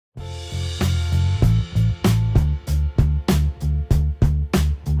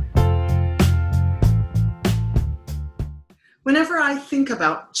Whenever I think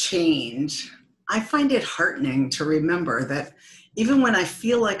about change, I find it heartening to remember that even when I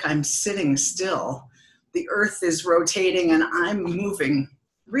feel like I'm sitting still, the earth is rotating and I'm moving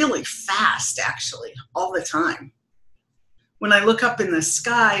really fast, actually, all the time. When I look up in the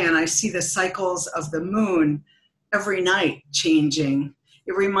sky and I see the cycles of the moon every night changing,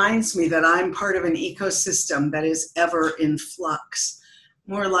 it reminds me that I'm part of an ecosystem that is ever in flux,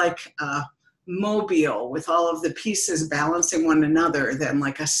 more like a mobile with all of the pieces balancing one another than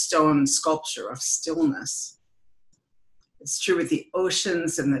like a stone sculpture of stillness. It's true with the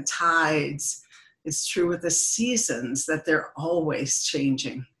oceans and the tides. It's true with the seasons that they're always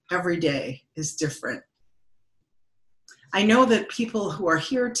changing. Every day is different. I know that people who are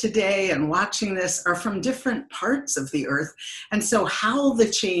here today and watching this are from different parts of the earth, and so how the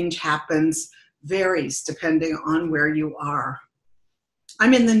change happens varies depending on where you are.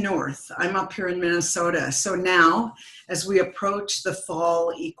 I'm in the north. I'm up here in Minnesota. So now, as we approach the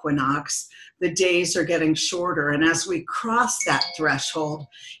fall equinox, the days are getting shorter. And as we cross that threshold,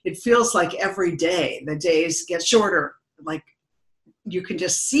 it feels like every day the days get shorter. Like you can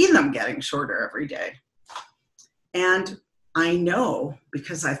just see them getting shorter every day. And I know,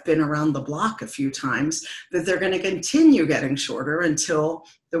 because I've been around the block a few times, that they're going to continue getting shorter until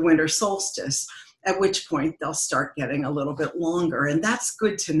the winter solstice, at which point they'll start getting a little bit longer. And that's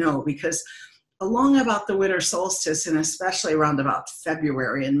good to know, because along about the winter solstice, and especially around about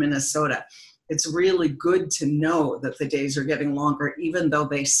February in Minnesota, it's really good to know that the days are getting longer, even though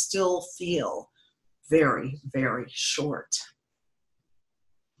they still feel very, very short.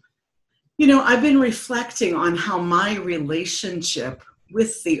 You know, I've been reflecting on how my relationship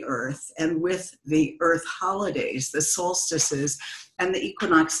with the earth and with the earth holidays, the solstices and the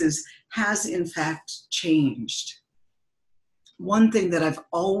equinoxes, has in fact changed. One thing that I've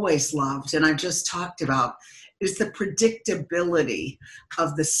always loved, and I just talked about, is the predictability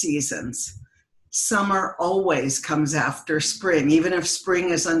of the seasons. Summer always comes after spring, even if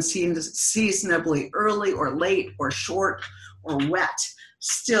spring is unseasonably early or late or short or wet.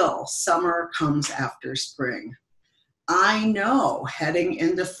 Still, summer comes after spring. I know heading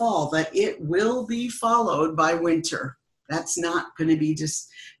into fall that it will be followed by winter. That's not going to be just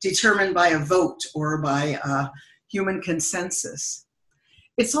determined by a vote or by a human consensus.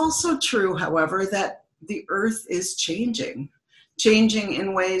 It's also true, however, that the earth is changing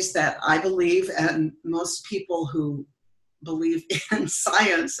in ways that I believe, and most people who believe in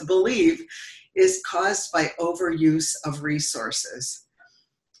science believe, is caused by overuse of resources.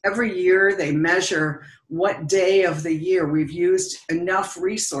 Every year they measure what day of the year we've used enough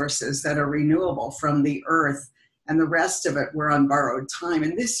resources that are renewable from the earth, and the rest of it we're on borrowed time.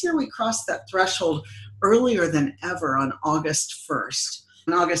 And this year we crossed that threshold earlier than ever on August 1st.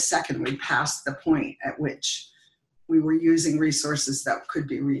 On August 2nd, we passed the point at which we were using resources that could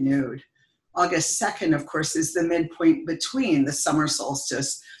be renewed. August 2nd, of course, is the midpoint between the summer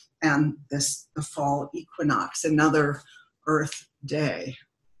solstice and the fall equinox, another Earth day.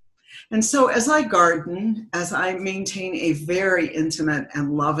 And so as I garden, as I maintain a very intimate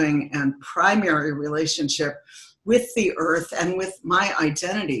and loving and primary relationship with the earth and with my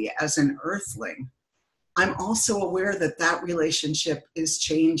identity as an earthling, I'm also aware that that relationship is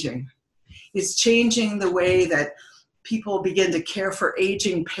changing. It's changing the way that people begin to care for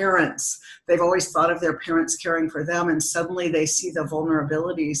aging parents. They've always thought of their parents caring for them, and suddenly they see the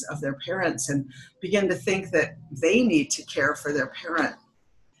vulnerabilities of their parents and begin to think that they need to care for their parent.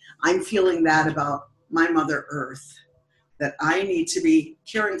 I'm feeling that about my Mother Earth, that I need to be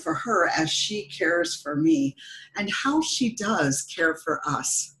caring for her as she cares for me, and how she does care for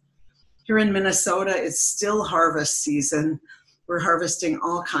us. Here in Minnesota, it's still harvest season. We're harvesting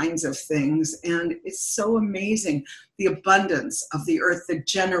all kinds of things, and it's so amazing, the abundance of the earth, the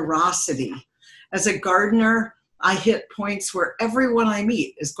generosity. As a gardener, I hit points where everyone I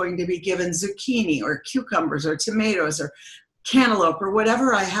meet is going to be given zucchini or cucumbers or tomatoes or cantaloupe or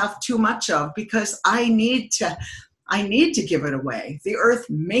whatever I have too much of, because I need to give it away. The earth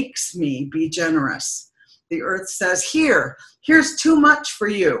makes me be generous. The earth says, here's too much for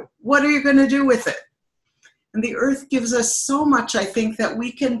you. What are you going to do with it? And the earth gives us so much, I think, that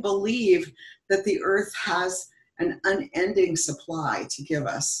we can believe that the earth has an unending supply to give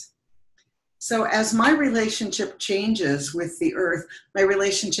us. So as my relationship changes with the earth, my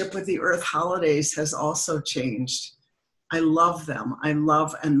relationship with the earth holidays has also changed. I love them. I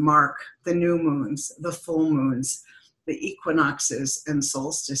love and mark the new moons, the full moons, the equinoxes and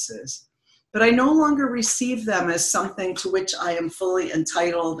solstices. But I no longer receive them as something to which I am fully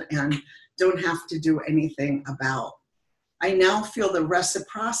entitled and don't have to do anything about. I now feel the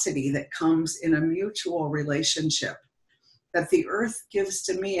reciprocity that comes in a mutual relationship. that the earth gives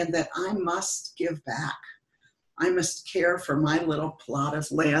to me and that I must give back. I must care for my little plot of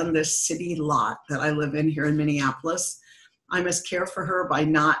land, this city lot that I live in here in Minneapolis. I must care for her by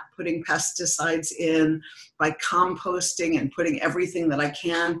not putting pesticides in, by composting and putting everything that I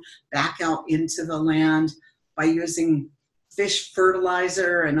can back out into the land, by using fish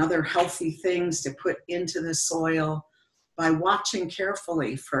fertilizer and other healthy things to put into the soil, by watching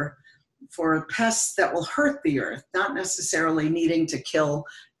carefully for pests that will hurt the earth, not necessarily needing to kill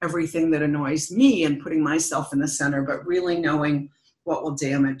everything that annoys me and putting myself in the center, but really knowing what will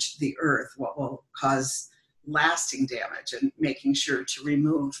damage the earth, what will cause lasting damage, and making sure to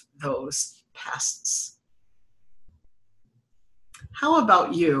remove those pests. How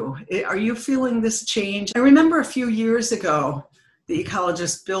about you? Are you feeling this change? I remember a few years ago, the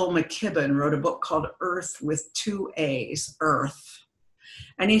ecologist Bill McKibben wrote a book called Earth with 2 A's, Earth.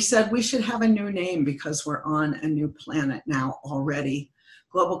 And he said we should have a new name because we're on a new planet now already.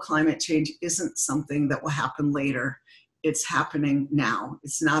 Global climate change isn't something that will happen later. It's happening now.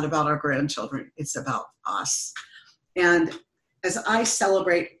 It's not about our grandchildren. It's about us. And as I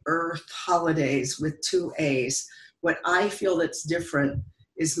celebrate Earth holidays with 2 A's, what I feel that's different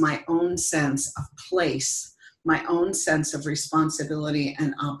is my own sense of place, my own sense of responsibility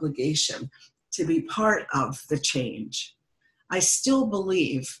and obligation to be part of the change. I still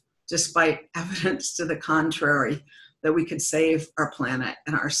believe, despite evidence to the contrary, that we could save our planet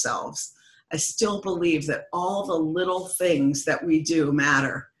and ourselves. I still believe that all the little things that we do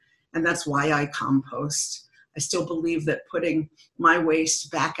matter, and that's why I compost. I still believe that putting my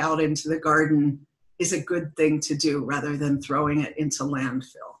waste back out into the garden is a good thing to do rather than throwing it into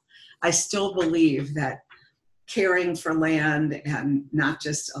landfill. I still believe that caring for land and not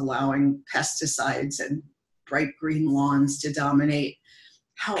just allowing pesticides and bright green lawns to dominate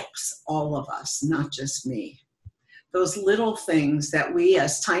helps all of us, not just me. Those little things that we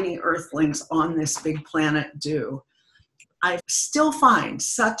as tiny earthlings on this big planet do, I still find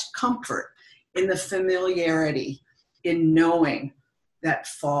such comfort in the familiarity, in knowing that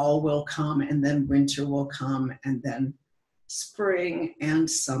fall will come and then winter will come and then spring and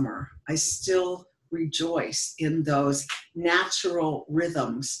summer. I still rejoice in those natural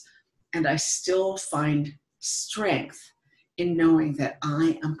rhythms, and I still find strength in knowing that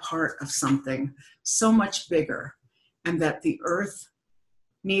I am part of something so much bigger and that the earth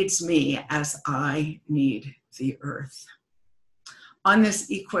needs me as I need the earth. On this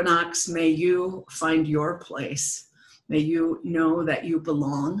equinox, may you find your place. May you know that you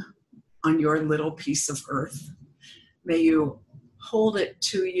belong on your little piece of earth. May you hold it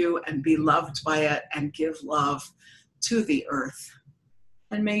to you and be loved by it and give love to the earth.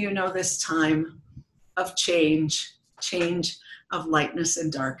 And may you know this time of change of lightness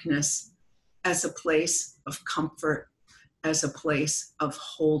and darkness as a place of comfort, as a place of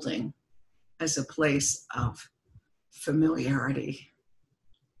holding, as a place of familiarity.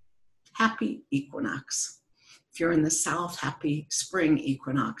 Happy equinox. If you're in the south, happy spring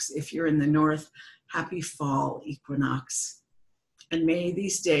equinox. If you're in the north, happy fall equinox. And may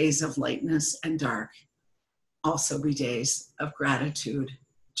these days of lightness and dark also be days of gratitude,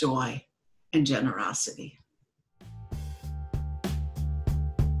 joy, and generosity.